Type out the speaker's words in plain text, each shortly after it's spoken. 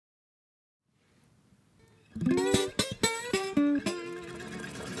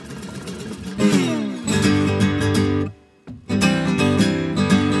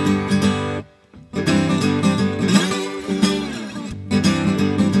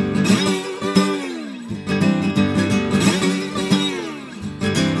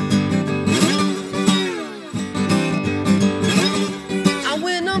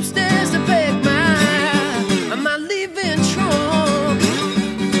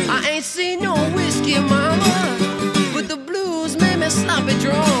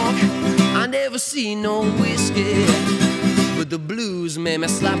See no whiskey, but the blues made me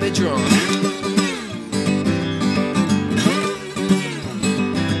sloppy drunk.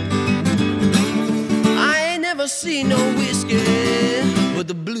 I ain't never seen no whiskey, but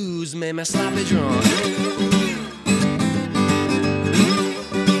the blues made me sloppy drunk.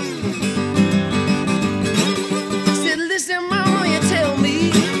 Said, listen, mama, you tell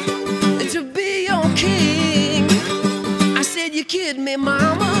me to be your king. I said, you kid me,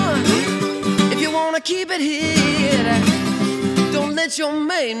 mama. You wanna keep it here, don't let your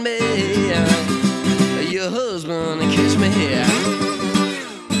maid man, your husband, catch me here.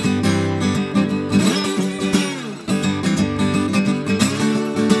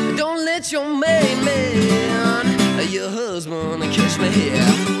 Don't let your maid man, your husband, catch me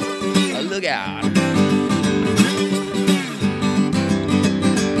here. Look out.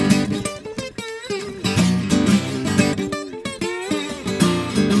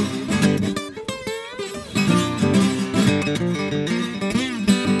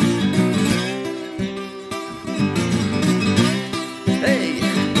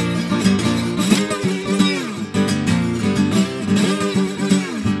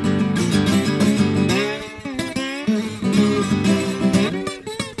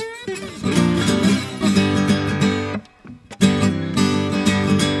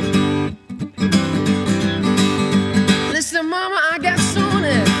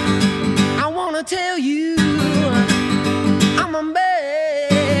 Tell you I'm a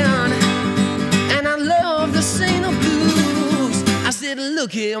man and I love to sing the blues. I said,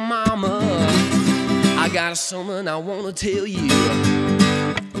 look here, mama, I got something I want to tell you.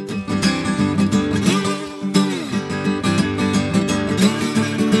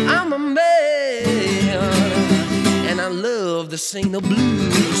 I'm a man and I love to sing the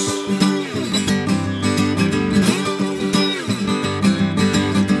blues.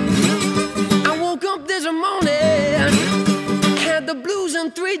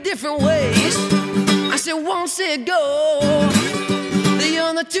 Three different ways. I said one said go, the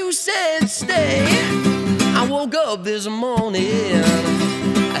other two said stay. I woke up this morning,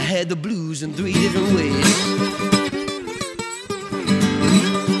 I had the blues in three different ways.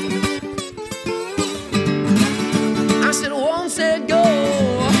 I said one said go,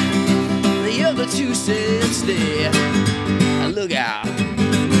 the other two said stay. Look out.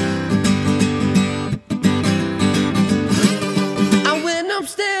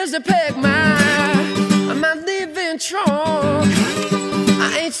 Upstairs to pack my Leavin Trunk.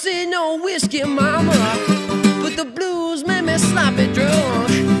 I ain't seen no whiskey, mama, but the blues made me sloppy drunk.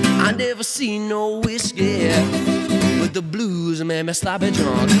 I never seen no whiskey, but the blues made me sloppy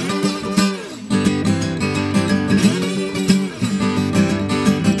drunk.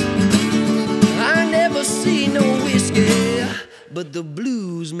 I never seen no whiskey, but the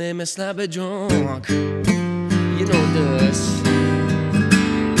blues made me sloppy drunk. You know it does.